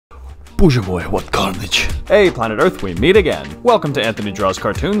Bougie boy, what carnage. Hey Planet Earth, we meet again. Welcome to Anthony Draws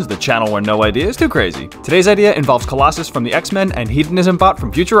Cartoons, the channel where no idea is too crazy. Today's idea involves Colossus from the X-Men and Hedonismbot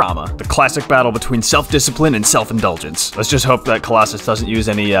from Futurama. The classic battle between self-discipline and self-indulgence. Let's just hope that Colossus doesn't use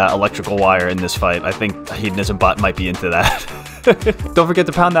any electrical wire in this fight. I think Hedonismbot might be into that. Don't forget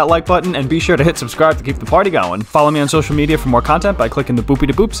to pound that like button and be sure to hit subscribe to keep the party going. Follow me on social media for more content by clicking the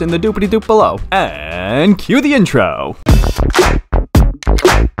boopity-boops in the doopity-doop below. And cue the intro.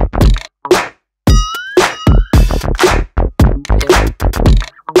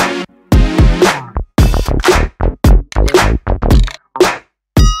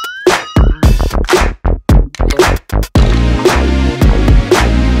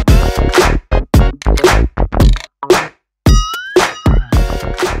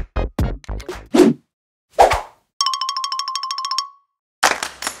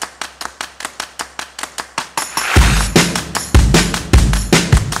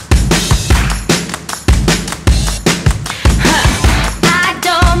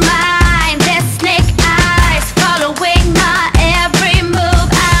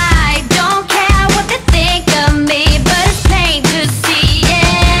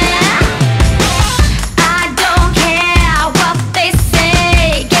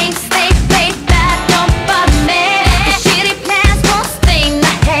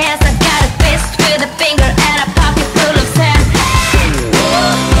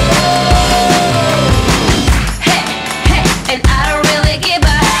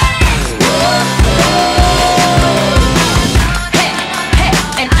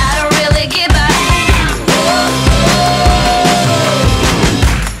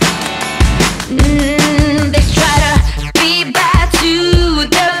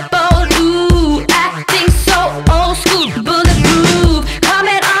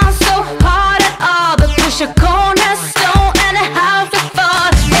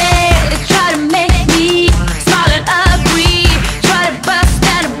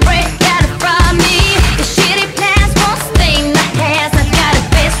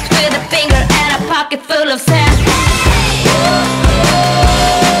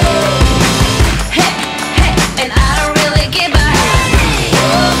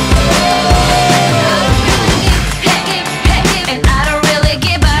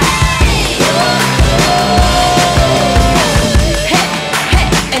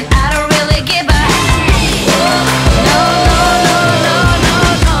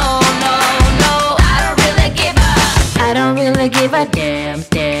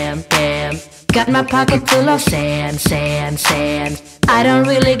 Got my pocket full of sand. I don't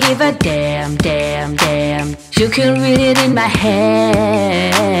really give a damn. You can read it in my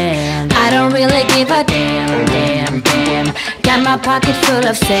hand. I don't really give a damn. Got my pocket full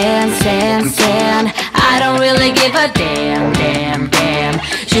of sand. I don't really give a damn.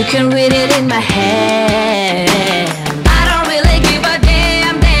 You can read it in my hand.